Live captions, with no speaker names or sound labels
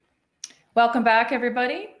Welcome back,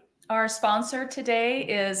 everybody. Our sponsor today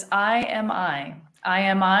is IMI.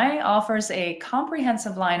 IMI offers a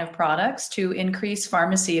comprehensive line of products to increase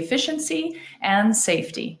pharmacy efficiency and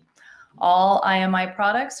safety. All IMI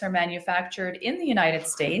products are manufactured in the United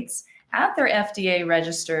States at their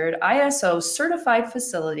FDA-registered ISO certified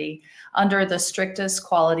facility under the strictest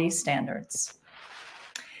quality standards.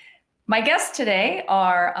 My guests today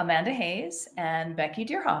are Amanda Hayes and Becky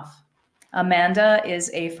Deerhoff. Amanda is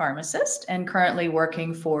a pharmacist and currently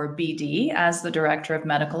working for BD as the Director of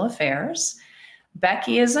Medical Affairs.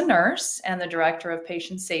 Becky is a nurse and the Director of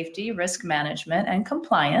Patient Safety, Risk Management, and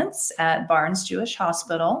Compliance at Barnes-Jewish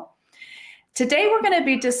Hospital. Today, we're going to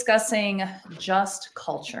be discussing just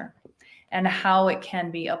culture and how it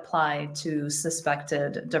can be applied to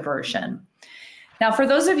suspected diversion. Now, for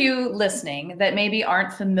those of you listening that maybe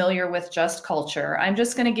aren't familiar with just culture, I'm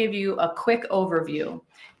just going to give you a quick overview.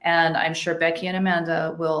 And I'm sure Becky and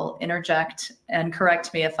Amanda will interject and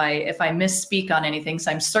correct me if I misspeak on anything. So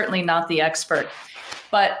I'm certainly not the expert,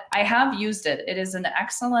 but I have used it. It is an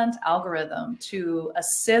excellent algorithm to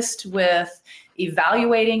assist with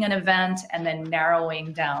evaluating an event and then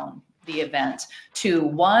narrowing down the event to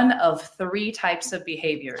one of three types of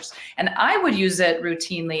behaviors. And I would use it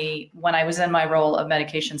routinely when I was in my role of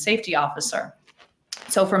medication safety officer.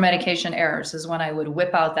 So for medication errors is when I would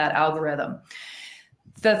whip out that algorithm.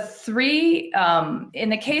 The three, in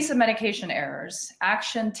the case of medication errors,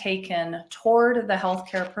 action taken toward the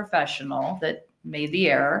healthcare professional that made the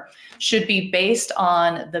error should be based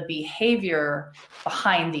on the behavior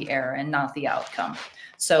behind the error and not the outcome.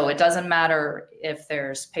 So it doesn't matter if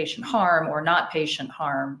there's patient harm or not patient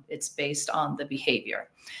harm, it's based on the behavior.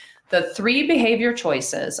 The three behavior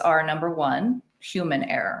choices are: number one, human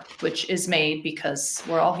error, which is made because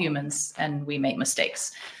we're all humans and we make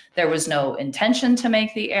mistakes. There was no intention to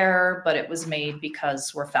make the error, but it was made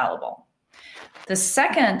because we're fallible. The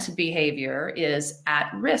second behavior is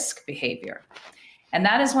at-risk behavior. And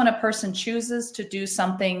that is when a person chooses to do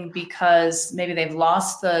something because maybe they've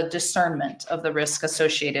lost the discernment of the risk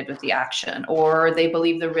associated with the action, or they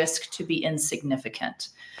believe the risk to be insignificant.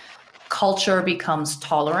 Culture becomes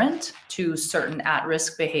tolerant to certain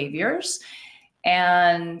at-risk behaviors,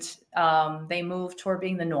 and they move toward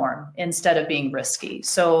being the norm instead of being risky.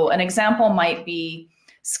 So an example might be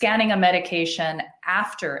scanning a medication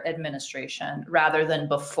after administration rather than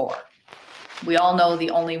before. We all know the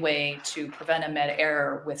only way to prevent a med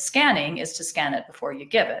error with scanning is to scan it before you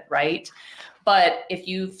give it, right? But if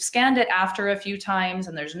you've scanned it after a few times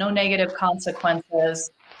and there's no negative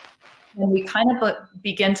consequences, then we kind of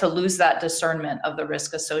begin to lose that discernment of the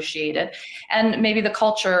risk associated. And maybe the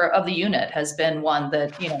culture of the unit has been one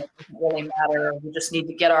that, it doesn't really matter. We just need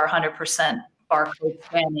to get our 100% barcode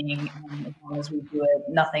scanning, and as long as we do it,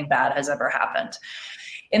 nothing bad has ever happened.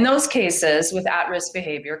 In those cases, with at-risk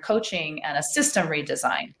behavior, coaching and a system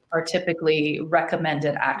redesign are typically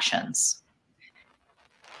recommended actions.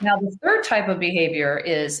 Now, the third type of behavior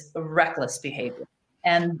is reckless behavior.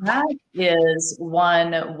 And that is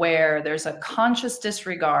one where there's a conscious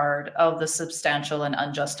disregard of the substantial and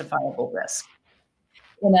unjustifiable risk.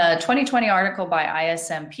 In a 2020 article by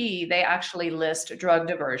ISMP, they actually list drug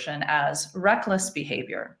diversion as reckless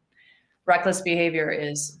behavior. Reckless behavior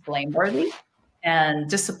is blameworthy, and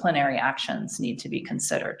disciplinary actions need to be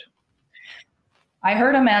considered. I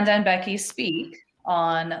heard Amanda and Becky speak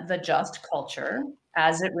on the just culture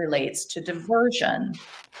as it relates to diversion.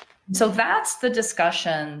 So that's the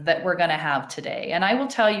discussion that we're going to have today. And I will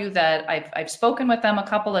tell you that I've spoken with them a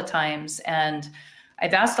couple of times, and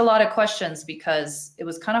I've asked a lot of questions because it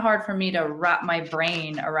was kind of hard for me to wrap my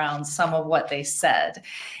brain around some of what they said.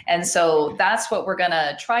 And so that's what we're going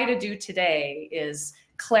to try to do today, is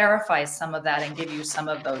clarify some of that and give you some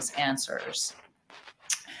of those answers.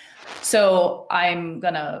 So I'm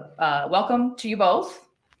going to welcome to you both.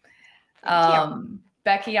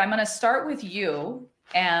 Becky, I'm going to start with you.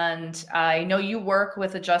 And I know you work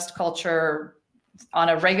with a just culture on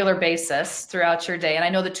a regular basis throughout your day. And I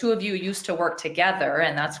know the two of you used to work together,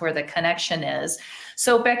 and that's where the connection is.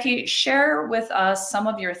 So Becky, share with us some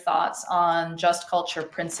of your thoughts on just culture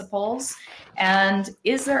principles. And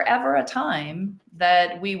is there ever a time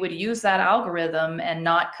that we would use that algorithm and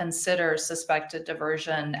not consider suspected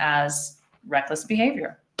diversion as reckless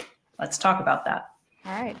behavior? Let's talk about that.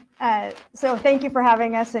 All right. So thank you for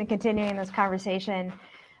having us and continuing this conversation.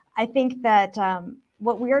 I think that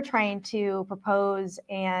what we're trying to propose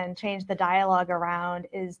and change the dialogue around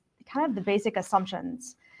is kind of the basic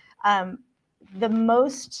assumptions. The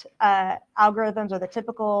most algorithms, or the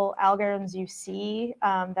typical algorithms you see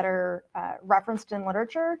that are referenced in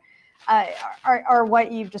literature, are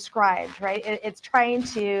what you've described, right? It's trying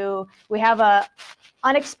to, we have a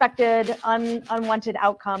unexpected, unwanted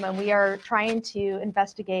outcome, and we are trying to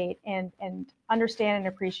investigate and understand and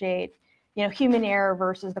appreciate, human error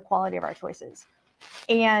versus the quality of our choices.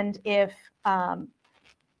 And if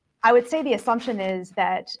I would say the assumption is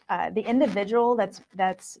that the individual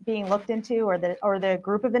that's being looked into, or the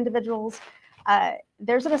group of individuals,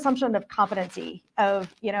 there's an assumption of competency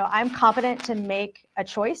of, I'm competent to make a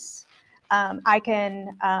choice. I'm acting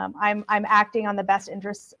on the best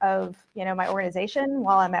interests of, my organization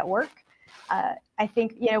while I'm at work. I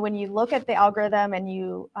think, when you look at the algorithm and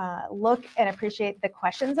you look and appreciate the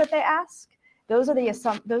questions that they ask, those are the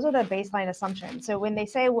baseline assumptions. So when they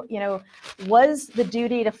say, was the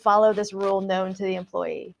duty to follow this rule known to the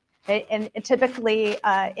employee? Okay? And typically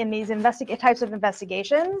in these types of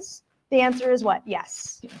investigations, the answer is what?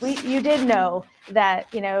 Yes. You did know that,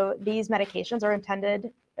 these medications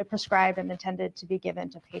are prescribed and intended to be given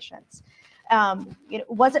to patients.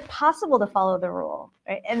 Was it possible to follow the rule?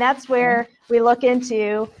 Right? And that's where we look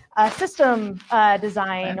into system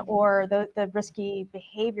design or the risky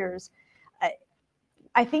behaviors.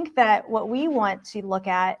 I think that what we want to look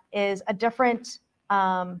at is a different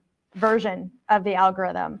version of the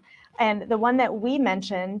algorithm. And the one that we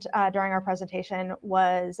mentioned during our presentation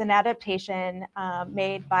was an adaptation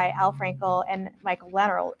made by Al Frankel and Michael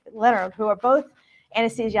Leonard, who are both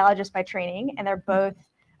anesthesiologists by training, and they're both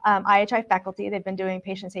IHI faculty. They've been doing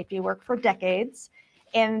patient safety work for decades.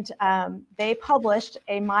 And they published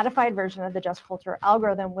a modified version of the Just Culture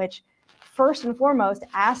algorithm, which first and foremost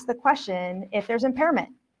asks the question if there's impairment.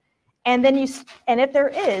 And then if there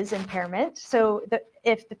is impairment, so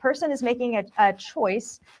if the person is making a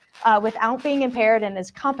choice without being impaired and is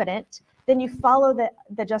competent, then you follow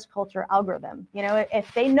the Just Culture algorithm.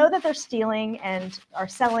 If they know that they're stealing and are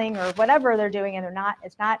selling or whatever they're doing, and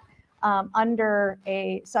it's not under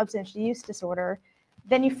a substance use disorder,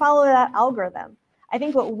 then you follow that algorithm. I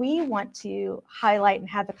think what we want to highlight and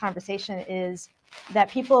have the conversation is that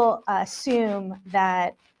people assume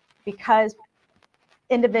that because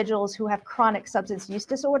individuals who have chronic substance use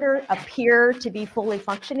disorder appear to be fully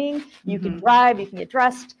functioning, you can drive, you can get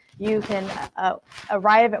dressed, you can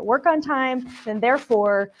arrive at work on time, then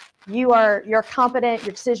therefore you're competent,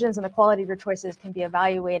 your decisions and the quality of your choices can be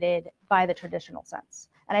evaluated by the traditional sense.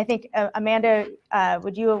 And I think, Amanda,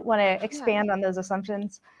 would you want to expand on those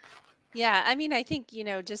assumptions? Yeah, I mean, I think,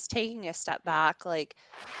 just taking a step back, like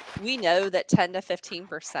we know that 10 to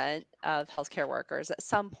 15% of healthcare workers at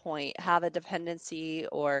some point have a dependency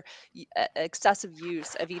or excessive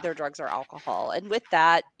use of either drugs or alcohol. And with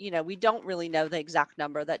that, we don't really know the exact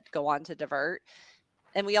number that go on to divert.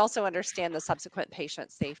 And we also understand the subsequent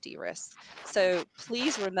patient safety risks. So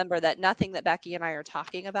please remember that nothing that Becky and I are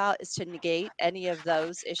talking about is to negate any of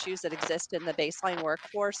those issues that exist in the baseline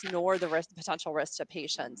workforce, nor the potential risk to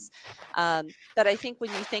patients. But I think when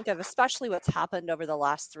you think of especially what's happened over the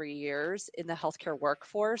last 3 years in the healthcare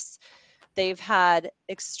workforce, they've had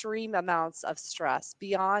extreme amounts of stress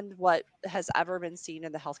beyond what has ever been seen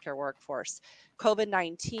in the healthcare workforce.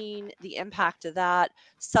 COVID-19, the impact of that,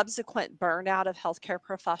 subsequent burnout of healthcare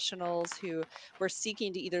professionals who were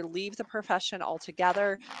seeking to either leave the profession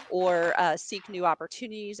altogether or seek new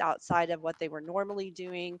opportunities outside of what they were normally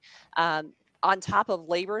doing. On top of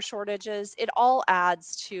labor shortages, it all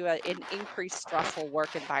adds to an increased stressful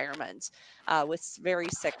work environment with very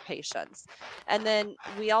sick patients. And then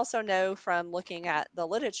we also know from looking at the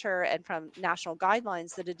literature and from national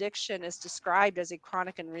guidelines that addiction is described as a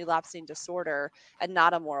chronic and relapsing disorder and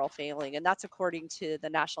not a moral failing. And that's according to the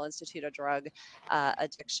National Institute of Drug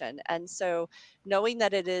Addiction. And so knowing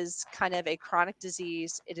that it is kind of a chronic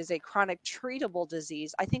disease, it is a chronic treatable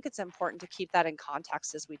disease, I think it's important to keep that in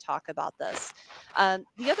context as we talk about this.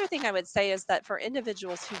 The other thing I would say is that for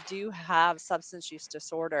individuals who do have substance use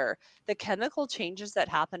disorder, the chemical changes that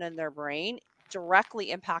happen in their brain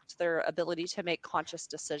directly impact their ability to make conscious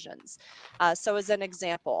decisions. So as an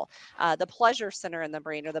example, the pleasure center in the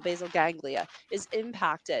brain or the basal ganglia is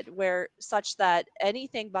impacted where such that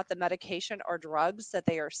anything but the medication or drugs that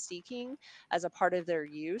they are seeking as a part of their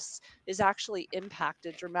use is actually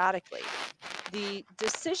impacted dramatically. The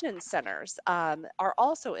decision centers are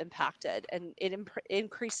also impacted, and it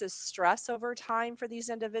increases stress over time for these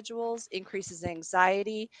individuals, increases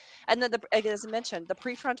anxiety, and then, as I mentioned, the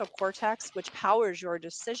prefrontal cortex, which empowers your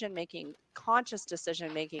decision making, conscious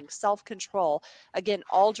decision making, self-control, again,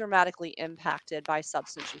 all dramatically impacted by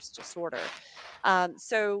substance use disorder.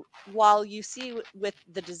 So while you see with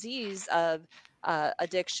the disease of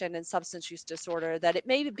addiction and substance use disorder that it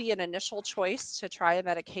may be an initial choice to try a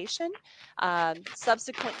medication,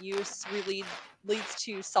 subsequent use really leads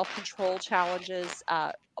to self-control challenges,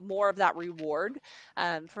 more of that reward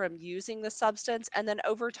from using the substance. And then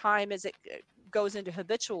over time, as it goes into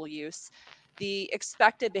habitual use, the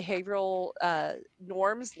expected behavioral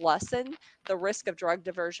norms lessen, the risk of drug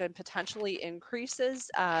diversion potentially increases.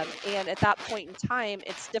 And at that point in time,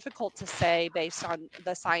 it's difficult to say, based on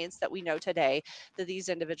the science that we know today, that these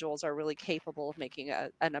individuals are really capable of making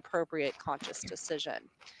an appropriate conscious decision.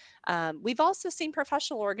 We've also seen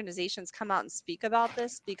professional organizations come out and speak about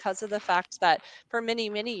this because of the fact that for many,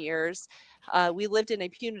 many years, we lived in a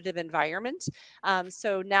punitive environment.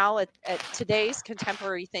 So now at today's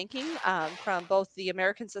contemporary thinking from both the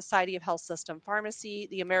American Society of Health System Pharmacy,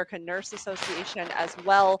 the American Nurse Association, as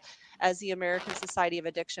well as the American Society of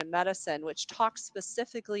Addiction Medicine, which talks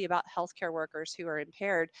specifically about healthcare workers who are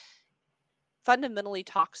impaired, fundamentally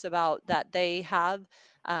talks about that they have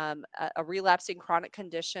a relapsing chronic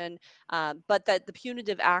condition, but that the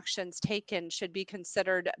punitive actions taken should be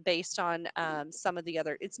considered based on some of the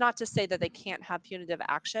other. It's not to say that they can't have punitive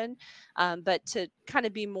action, but to kind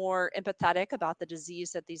of be more empathetic about the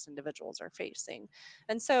disease that these individuals are facing.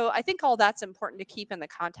 And so I think all that's important to keep in the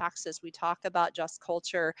context as we talk about just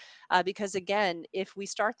culture, because again, if we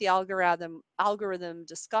start the algorithm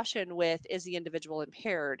discussion with, is the individual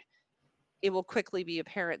impaired, it will quickly be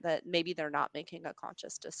apparent that maybe they're not making a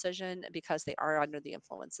conscious decision because they are under the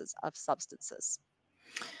influences of substances.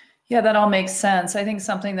 Yeah, that all makes sense. I think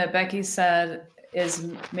something that Becky said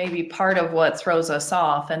is maybe part of what throws us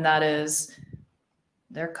off, and that is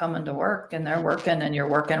they're coming to work and they're working and you're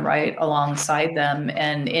working right alongside them.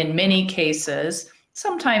 And in many cases,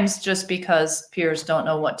 sometimes just because peers don't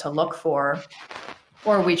know what to look for,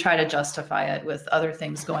 or we try to justify it with other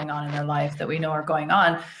things going on in their life that we know are going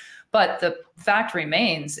on. But the fact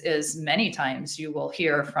remains is many times you will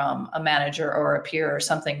hear from a manager or a peer or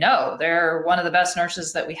something, no, they're one of the best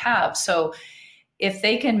nurses that we have. So if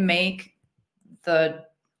they can make the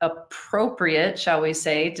appropriate, shall we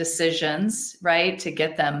say, decisions, right, to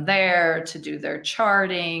get them there, to do their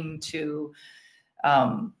charting, to,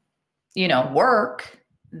 work,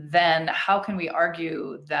 then how can we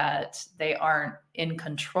argue that they aren't in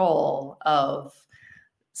control of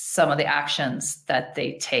some of the actions that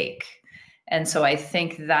they take? And so I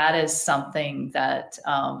think that is something that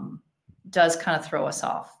does kind of throw us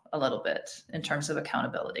off a little bit in terms of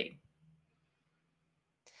accountability.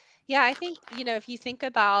 Yeah, I think, if you think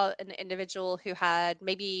about an individual who had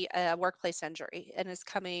maybe a workplace injury and is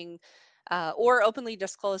coming or openly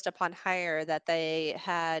disclosed upon hire that they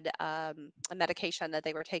had a medication that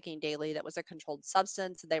they were taking daily that was a controlled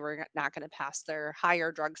substance, they were not going to pass their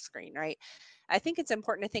higher drug screen, right? I think it's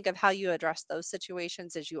important to think of how you address those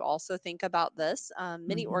situations as you also think about this.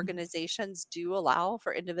 Many organizations do allow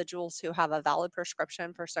for individuals who have a valid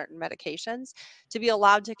prescription for certain medications to be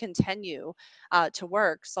allowed to continue to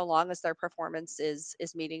work so long as their performance is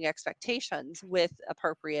meeting expectations with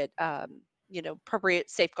appropriate appropriate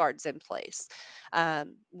safeguards in place.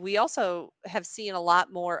 We also have seen a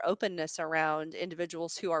lot more openness around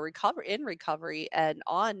individuals who are in recovery and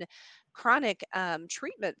on chronic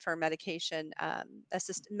treatment for medication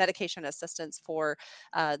assistance for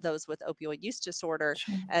those with opioid use disorder.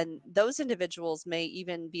 Sure. And those individuals may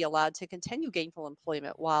even be allowed to continue gainful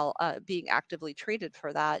employment while being actively treated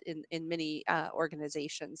for that in many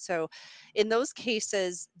organizations. So in those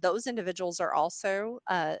cases, those individuals are also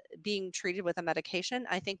being treated with a medication.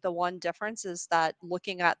 I think the one difference is that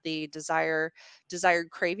looking at the desired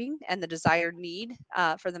craving and the desired need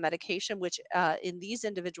for the medication, which in these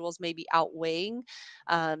individuals may be outweighing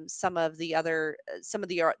some of their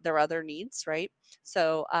other needs, right?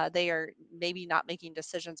 So they are maybe not making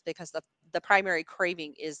decisions because the primary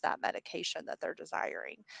craving is that medication that they're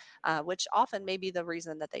desiring, which often may be the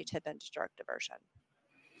reason that they tip into drug diversion.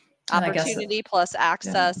 Opportunity plus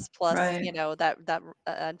access plus right. That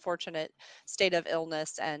unfortunate state of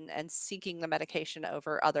illness and seeking the medication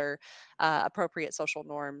over other appropriate social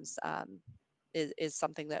norms is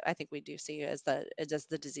something that I think we do see as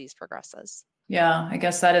the disease progresses. Yeah, I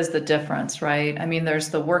guess that is the difference, right? I mean, there's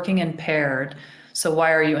the working impaired. So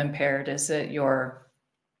why are you impaired? Is it your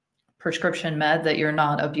prescription med that you're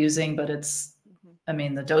not abusing, but it's, I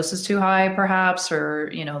mean, the dose is too high perhaps, or,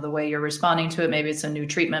 the way you're responding to it, maybe it's a new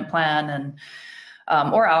treatment plan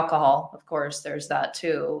and, or alcohol, of course, there's that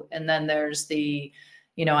too. And then there's the,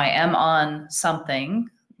 I am on something,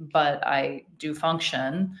 but I do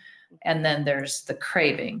function. And then there's the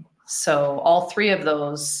craving. So all three of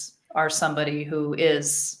those are somebody who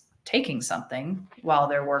is taking something while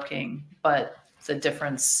they're working, but the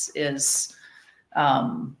difference is,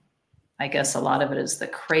 I guess a lot of it is the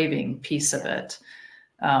craving piece of it.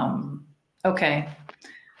 Okay.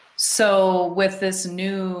 So with this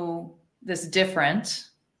different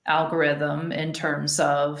algorithm in terms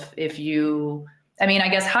of I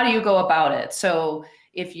guess, how do you go about it? So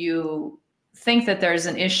if you think that there's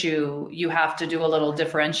an issue, you have to do a little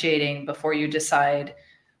differentiating before you decide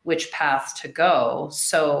which path to go.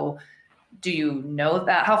 So do you know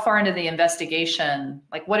that? How far into the investigation,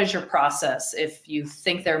 like what is your process if you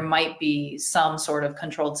think there might be some sort of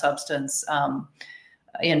controlled substance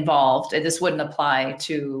involved? This wouldn't apply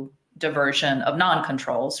to diversion of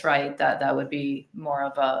non-controls, right? That would be more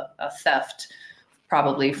of a theft,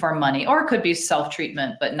 probably for money, or it could be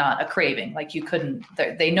self-treatment, but not a craving. Like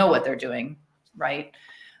they know what they're doing, right?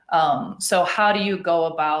 So how do you go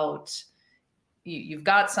about, you've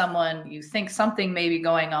got someone, you think something may be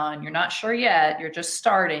going on, you're not sure yet, you're just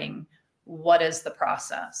starting. What is the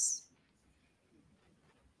process?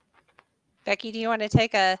 Becky, do you want to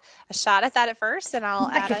take a shot at that at first, and I'll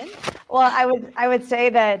add in? Well, I would say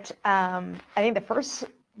that I think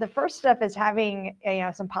the first step is having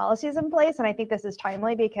some policies in place, and I think this is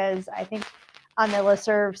timely because I think on the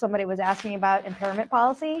listserv somebody was asking about impairment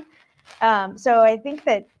policy. So I think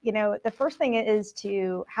that the first thing is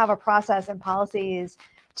to have a process and policies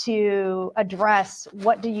to address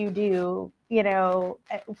what do you do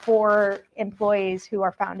for employees who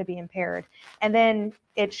are found to be impaired, and then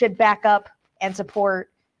it should back up and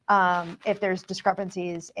support if there's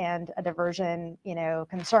discrepancies and a diversion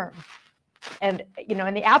concern. And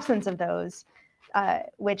in the absence of those,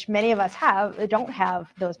 which many of us don't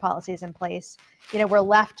have those policies in place, we're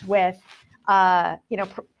left with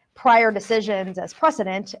prior decisions as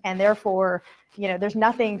precedent, and therefore there's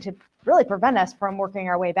nothing to really prevent us from working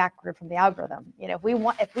our way backward from the algorithm. If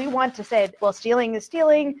we want to say, well, stealing is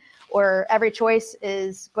stealing, or every choice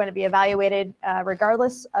is going to be evaluated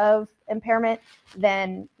regardless of impairment,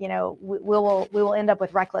 then we will end up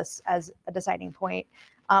with reckless as a deciding point.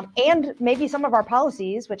 And maybe some of our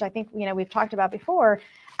policies, which I think we've talked about before,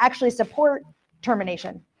 actually support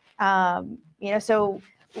termination. So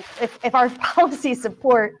if our policies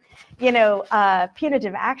support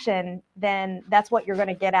punitive action, then that's what you're going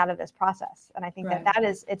to get out of this process. And I think Right.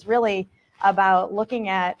 it's really about looking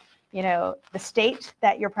at the state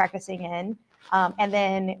that you're practicing in, and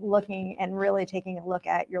then looking and really taking a look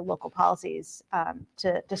at your local policies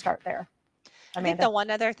to start there. I think the one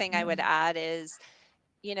other thing I would add is,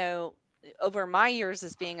 over my years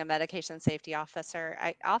as being a medication safety officer,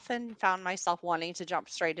 I often found myself wanting to jump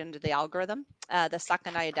straight into the algorithm the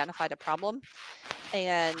second I identified a problem.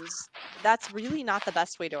 And that's really not the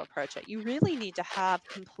best way to approach it. You really need to have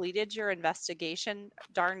completed your investigation,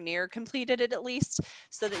 darn near completed it at least,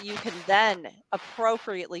 so that you can then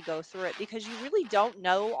appropriately go through it, because you really don't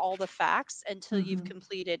know all the facts until you've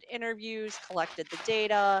completed interviews, collected the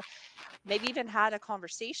data, maybe even had a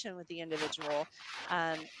conversation with the individual.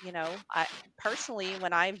 I personally,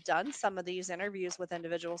 when I've done some of these interviews with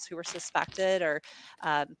individuals who were suspected or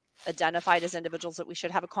identified as individuals that we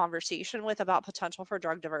should have a conversation with about potential for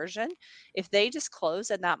drug diversion, if they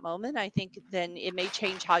disclose in that moment, I think then it may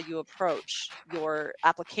change how you approach your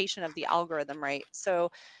application of the algorithm, right?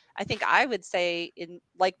 So I think I would say, in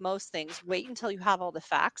like most things, wait until you have all the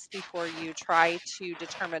facts before you try to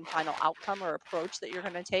determine final outcome or approach that you're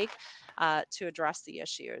going to take to address the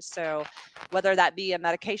issues. So whether that be a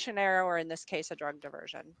medication error or in this case, a drug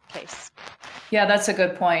diversion case. Yeah, that's a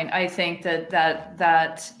good point. I think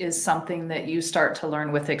that is something that you start to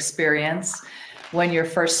learn with experience when you're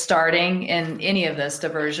first starting in any of this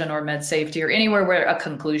diversion or med safety or anywhere where a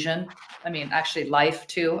conclusion, actually life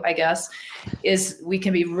too, I guess, is we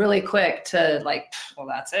can be really quick to like, well,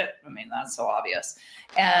 that's it. That's so obvious.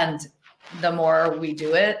 And the more we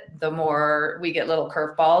do it, the more we get little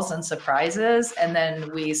curveballs and surprises. And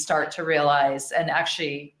then we start to realize, and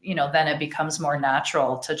actually, then it becomes more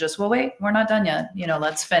natural to just, well, wait, we're not done yet.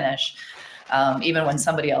 Let's finish. Even when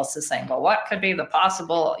somebody else is saying, well, what could be the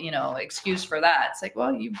possible, excuse for that? It's like,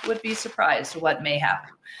 well, you would be surprised what may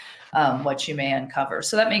happen, what you may uncover.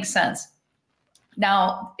 So that makes sense.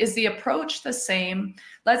 Now, is the approach the same?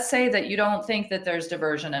 Let's say that you don't think that there's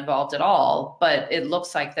diversion involved at all, but it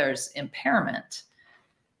looks like there's impairment.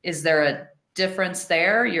 Is there a difference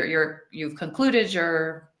there? You've concluded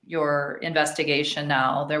your investigation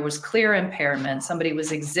now. There was clear impairment. Somebody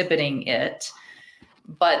was exhibiting it,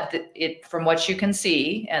 but from what you can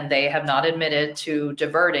see, and they have not admitted to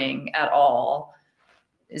diverting at all,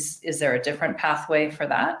 Is there a different pathway for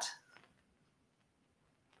that?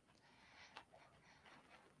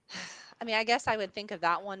 I mean, I guess I would think of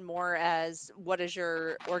that one more as what is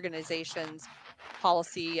your organization's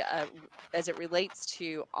policy as it relates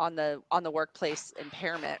to on the workplace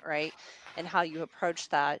impairment, right? And how you approach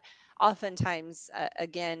that. Oftentimes,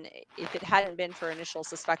 again, if it hadn't been for initial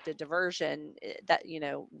suspected diversion, that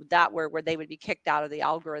that where they would be kicked out of the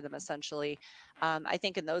algorithm essentially. I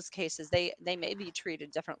think in those cases they may be treated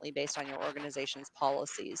differently based on your organization's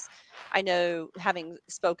policies. I know, having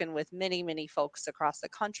spoken with many folks across the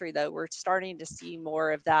country, though, we're starting to see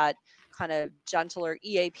more of that kind of gentler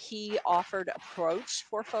EAP offered approach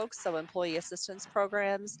for folks, so employee assistance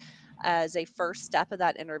programs as a first step of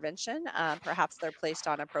that intervention. Perhaps they're placed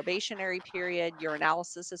on a probationary period, your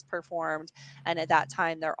analysis is performed, and at that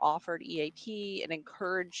time they're offered EAP and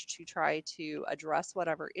encouraged to try to address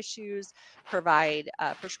whatever issues, provide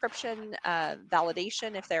prescription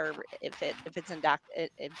validation if it's in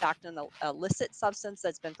fact an illicit substance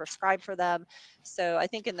that's been prescribed for them. So I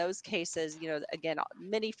think in those cases, again,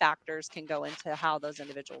 many factors can go into how those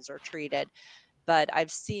individuals are treated. But I'm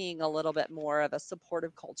seeing a little bit more of a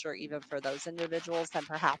supportive culture even for those individuals than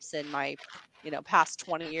perhaps in my past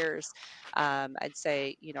 20 years. I'd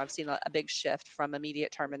say I've seen a big shift from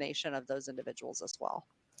immediate termination of those individuals as well.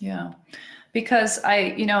 Yeah, because I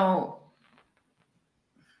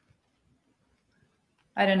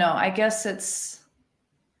don't know, I guess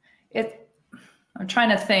I'm trying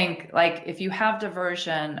to think, like, if you have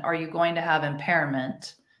diversion, are you going to have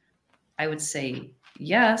impairment? I would say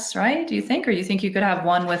yes, right? Do you think, or you think you could have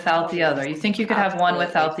one without the other? You think you could have one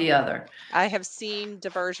without the other? I have seen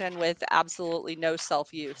diversion with absolutely no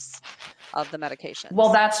self-use of the medication.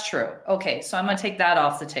 Well, that's true. Okay, so I'm going to take that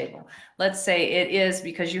off the table. Let's say it is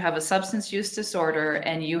because you have a substance use disorder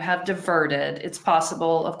and you have diverted. It's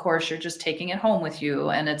possible, of course, you're just taking it home with you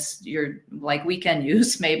and it's your like weekend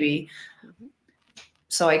use maybe. Mhm.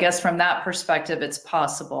 So I guess from that perspective, it's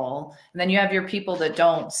possible. And then you have your people that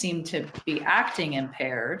don't seem to be acting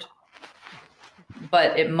impaired,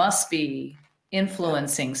 but it must be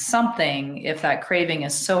influencing something if that craving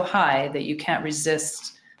is so high that you can't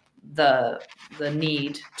resist the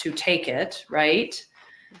need to take it, right?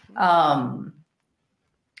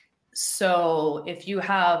 So if you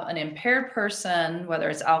have an impaired person, whether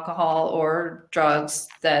it's alcohol or drugs,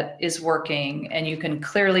 that is working and you can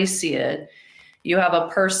clearly see it, you have a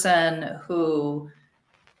person who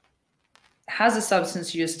has a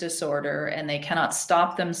substance use disorder and they cannot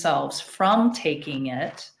stop themselves from taking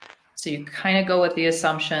it. So you kind of go with the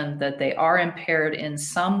assumption that they are impaired in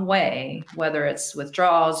some way, whether it's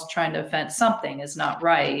withdrawals, trying to offend, something is not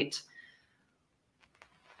right.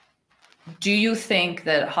 Do you think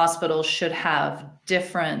that hospitals should have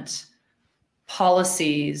different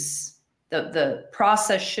policies? The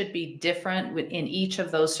process should be different in each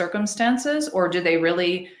of those circumstances, or do they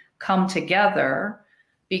really come together?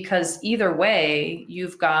 Because either way,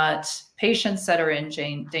 you've got patients that are in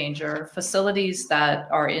danger, facilities that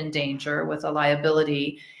are in danger with a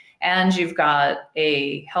liability, and you've got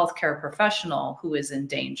a healthcare professional who is in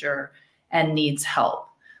danger and needs help.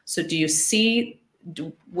 So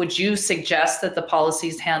would you suggest that the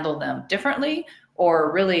policies handle them differently,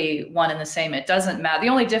 or really one and the same? It doesn't matter. The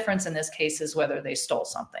only difference in this case is whether they stole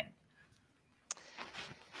something.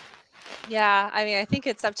 Yeah, I mean, I think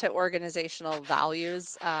it's up to organizational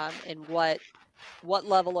values and what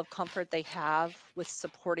level of comfort they have with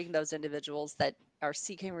supporting those individuals that are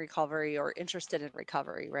seeking recovery or interested in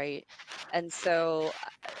recovery, right? And so,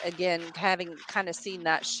 again, having kind of seen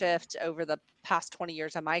that shift over the past 20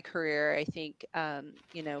 years of my career, I think,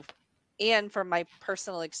 and from my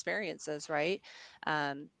personal experiences, right?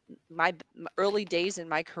 My early days in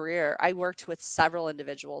my career, I worked with several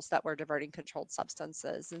individuals that were diverting controlled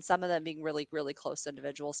substances, and some of them being really, really close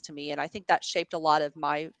individuals to me. And I think that shaped a lot of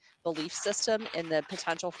my belief system in the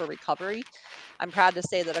potential for recovery. I'm proud to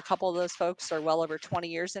say that a couple of those folks are well over 20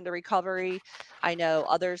 years into recovery. I know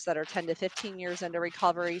others that are 10 to 15 years into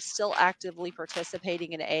recovery, still actively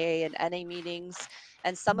participating in AA and NA meetings.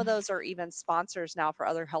 And some of those are even sponsors now for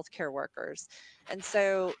other healthcare workers. And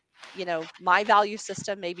so, my value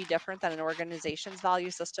system may be different than an organization's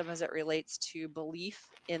value system as it relates to belief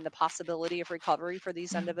in the possibility of recovery for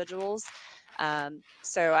these individuals.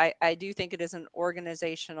 So I do think it is an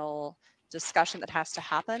organizational discussion that has to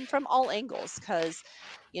happen from all angles, because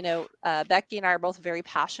Becky and I are both very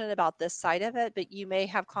passionate about this side of it, but you may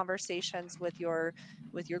have conversations with your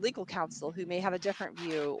legal counsel who may have a different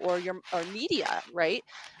view, or or media, right?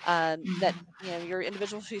 That your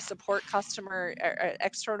individuals who support customer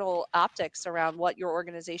external optics around what your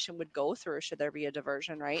organization would go through should there be a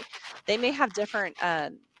diversion, right? They may have different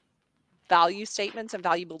value statements and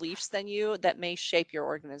value beliefs than you that may shape your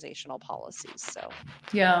organizational policies. So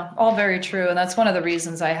yeah, all very true. And that's one of the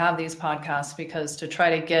reasons I have these podcasts, because to try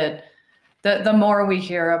to get the more we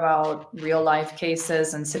hear about real life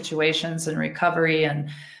cases and situations and recovery and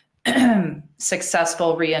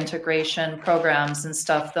successful reintegration programs and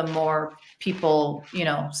stuff, the more people,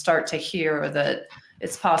 start to hear that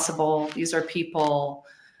it's possible. These are people,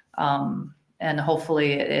 and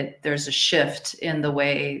hopefully there's a shift in the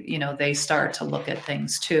way, they start to look at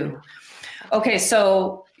things too. Okay,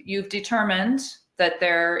 so you've determined that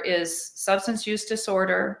there is substance use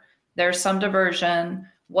disorder, there's some diversion.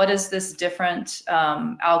 What does this different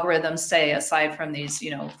algorithm say, aside from these,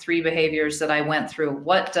 3 behaviors that I went through?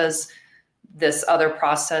 What does this other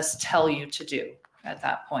process tell you to do at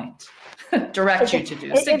that point? Direct you to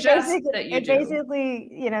do, suggest that you do. It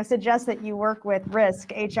basically, suggests that you work with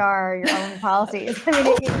risk, HR, your own policies. I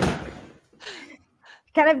mean,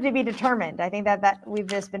 kind of to be determined. I think that we've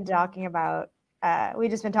just been talking about.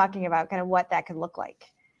 Kind of what that could look like.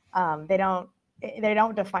 They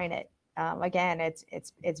don't define it. Again,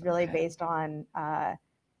 it's really based on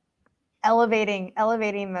elevating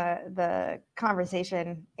the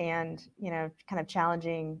conversation and kind of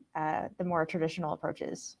challenging the more traditional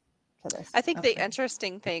approaches to this. I think the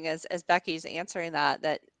interesting thing is, as Becky's answering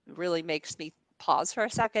that really makes me pause for a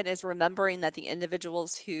second, is remembering that the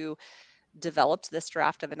individuals who developed this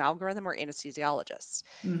draft of an algorithm are anesthesiologists.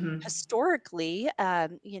 Historically,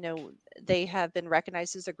 they have been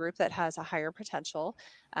recognized as a group that has a higher potential.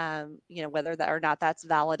 Whether that or not that's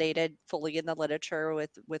validated fully in the literature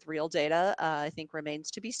with real data, I think remains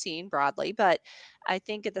to be seen broadly. But I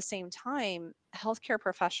think at the same time, healthcare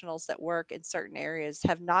professionals that work in certain areas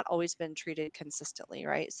have not always been treated consistently,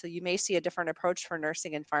 right? So you may see a different approach for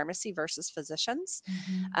nursing and pharmacy versus physicians,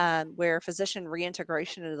 where physician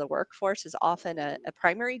reintegration into the workforce is often a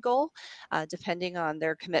primary goal, depending on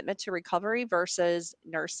their commitment to recovery, versus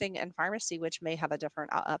nursing and pharmacy, which may have a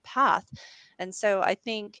different path. And so I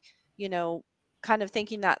think, kind of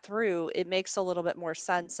thinking that through, it makes a little bit more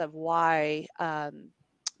sense of why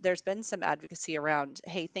there's been some advocacy around,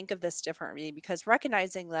 hey, think of this differently, because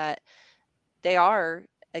recognizing that they are,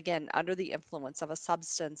 again, under the influence of a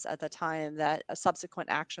substance at the time that subsequent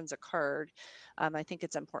actions occurred. I think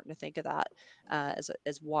it's important to think of that as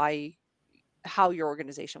how your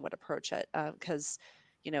organization would approach it, because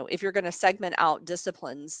if you're going to segment out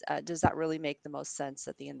disciplines, does that really make the most sense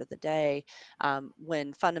at the end of the day,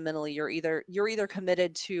 when fundamentally you're either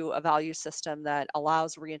committed to a value system that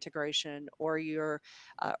allows reintegration, or you're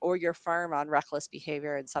firm on reckless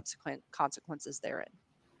behavior and subsequent consequences therein.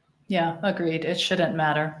 Yeah, agreed. It shouldn't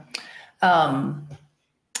matter.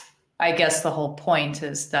 I guess the whole point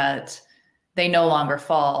is that they no longer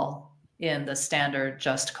fall in the standard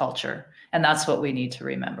just culture. And that's what we need to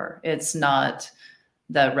remember. It's not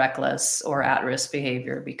the reckless or at-risk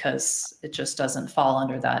behavior, because it just doesn't fall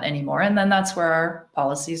under that anymore. And then that's where our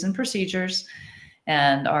policies and procedures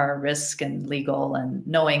and our risk and legal and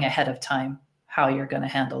knowing ahead of time how you're going to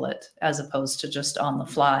handle it, as opposed to just on the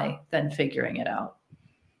fly, then figuring it out.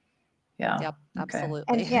 Yeah. Yep, Okay.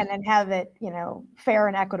 absolutely. And have it, fair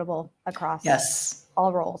and equitable across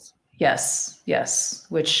all roles. Yes.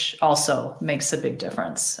 Which also makes a big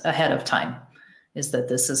difference ahead of time, is that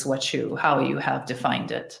this is how you have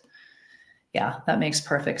defined it. Yeah, that makes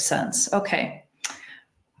perfect sense. Okay.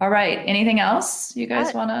 All right. Anything else you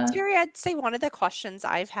guys want to? Terry, I'd say one of the questions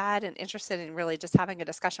I've had and interested in really just having a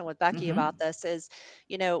discussion with Becky about this is,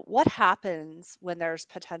 what happens when there's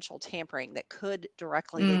potential tampering that could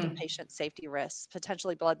directly lead to patient safety risks,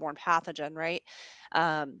 potentially bloodborne pathogen, right?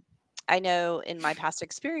 I know in my past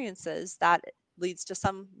experiences that leads to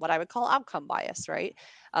some what I would call outcome bias, right?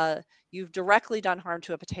 You've directly done harm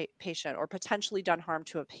to a patient, or potentially done harm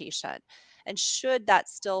to a patient. And should that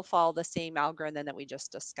still follow the same algorithm that we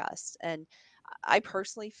just discussed? And I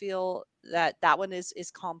personally feel that one is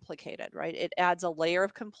complicated, right? It adds a layer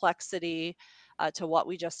of complexity to what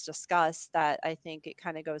we just discussed, that I think it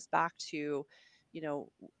kind of goes back to,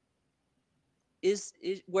 is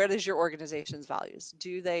where does your organization's values?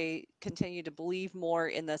 Do they continue to believe more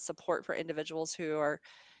in the support for individuals who are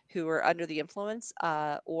under the influence,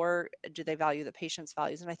 or do they value the patient's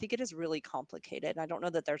values? And I think it is really complicated. I don't know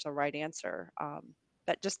that there's a right answer.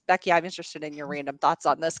 But just Becky, I'm interested in your random thoughts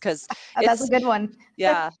on this because That's a good one.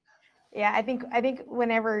 yeah. Yeah, I think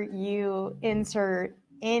whenever you insert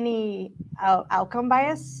any outcome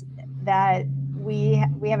bias, that we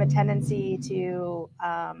have a tendency to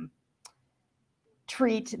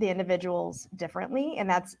treat the individuals differently, and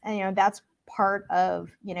that's part of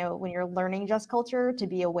when you're learning Just Culture, to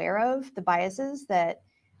be aware of the biases that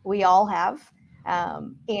we all have,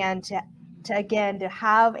 and to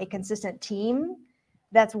have a consistent team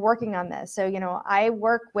that's working on this. So I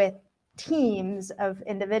work with teams of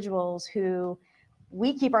individuals who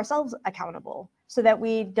we keep ourselves accountable, so that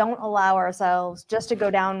we don't allow ourselves just to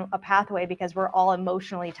go down a pathway because we're all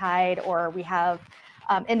emotionally tied, or we have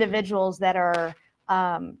individuals that are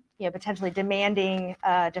potentially demanding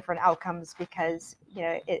different outcomes because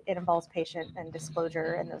it involves patient and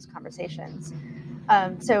disclosure in those conversations.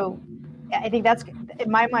 So I think that's,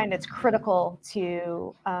 in my mind, it's critical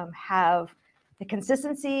to have the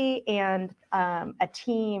consistency and a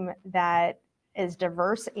team that is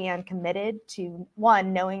diverse and committed to,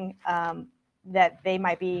 one, knowing that they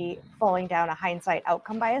might be falling down a hindsight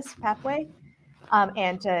outcome bias pathway,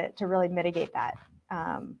 and to really mitigate that.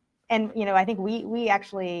 And I think we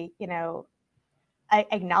actually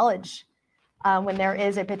acknowledge when there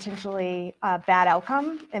is a potentially bad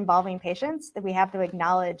outcome involving patients, that we have to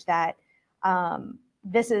acknowledge that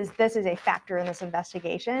this is a factor in this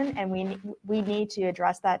investigation, and we need to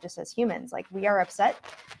address that just as humans. Like, we are upset,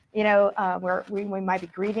 we might be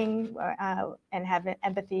grieving and have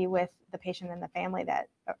empathy with the patient and the family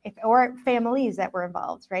or families that were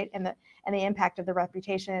involved, right? And the impact of the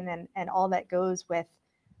reputation and all that goes with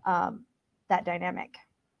that dynamic.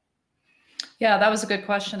 Yeah, that was a good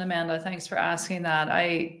question, Amanda. Thanks for asking that.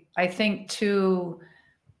 I think too,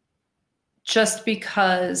 just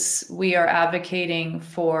because we are advocating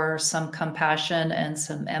for some compassion and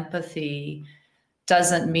some empathy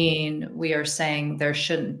doesn't mean we are saying there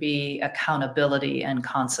shouldn't be accountability and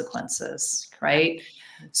consequences, right?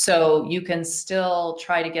 So you can still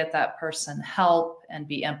try to get that person help and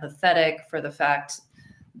be empathetic for the fact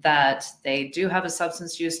that they do have a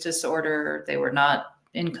substance use disorder. They were not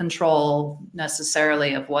in control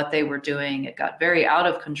necessarily of what they were doing. It got very out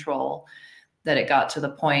of control, that it got to the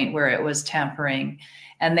point where it was tampering,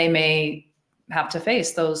 and they may have to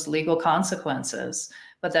face those legal consequences,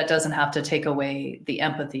 but that doesn't have to take away the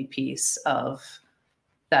empathy piece of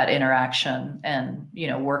that interaction and,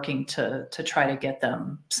 working to try to get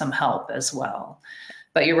them some help as well.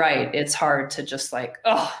 But you're right. It's hard to just like,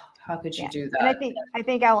 oh, how could you do that? And I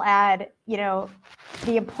think I'll add,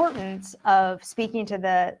 the importance of speaking to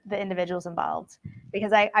the individuals involved,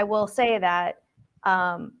 because I will say that,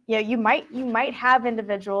 you might have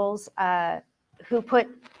individuals who put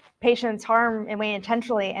patients harm way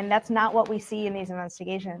intentionally, and that's not what we see in these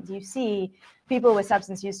investigations. You see people with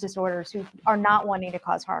substance use disorders who are not wanting to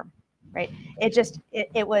cause harm, right?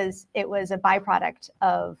 It was a byproduct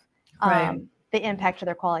of the impact to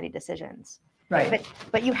their quality decisions. Right.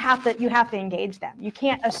 But you have to engage them. You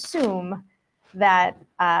can't assume that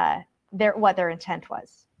what their intent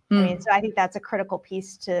was. I mean, so I think that's a critical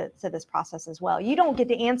piece to this process as well. You don't get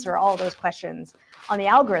to answer all those questions on the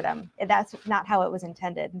algorithm. That's not how it was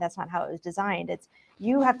intended, and that's not how it was designed.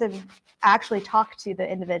 You have to actually talk to the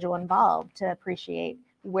individual involved to appreciate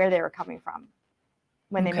where they were coming from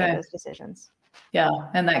when they made those decisions. Yeah,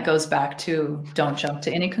 and that goes back to, don't jump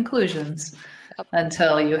to any conclusions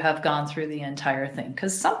until you have gone through the entire thing,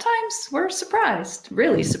 because sometimes we're surprised,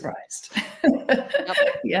 really surprised.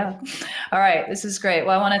 Yeah. All right, this is great.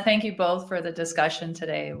 Well, I want to thank you both for the discussion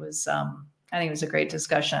today. It was, I think it was a great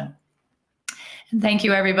discussion. And thank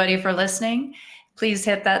you everybody for listening. Please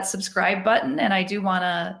hit that subscribe button. And I do want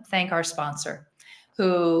to thank our sponsor,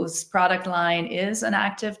 whose product line is an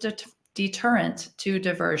active deterrent to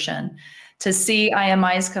diversion. To see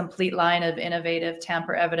IMI's complete line of innovative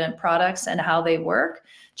tamper-evident products and how they work,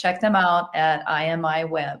 check them out at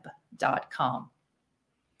imiweb.com.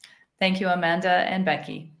 Thank you, Amanda and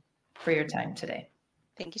Becky, for your time today.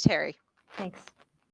 Thank you, Terry. Thanks.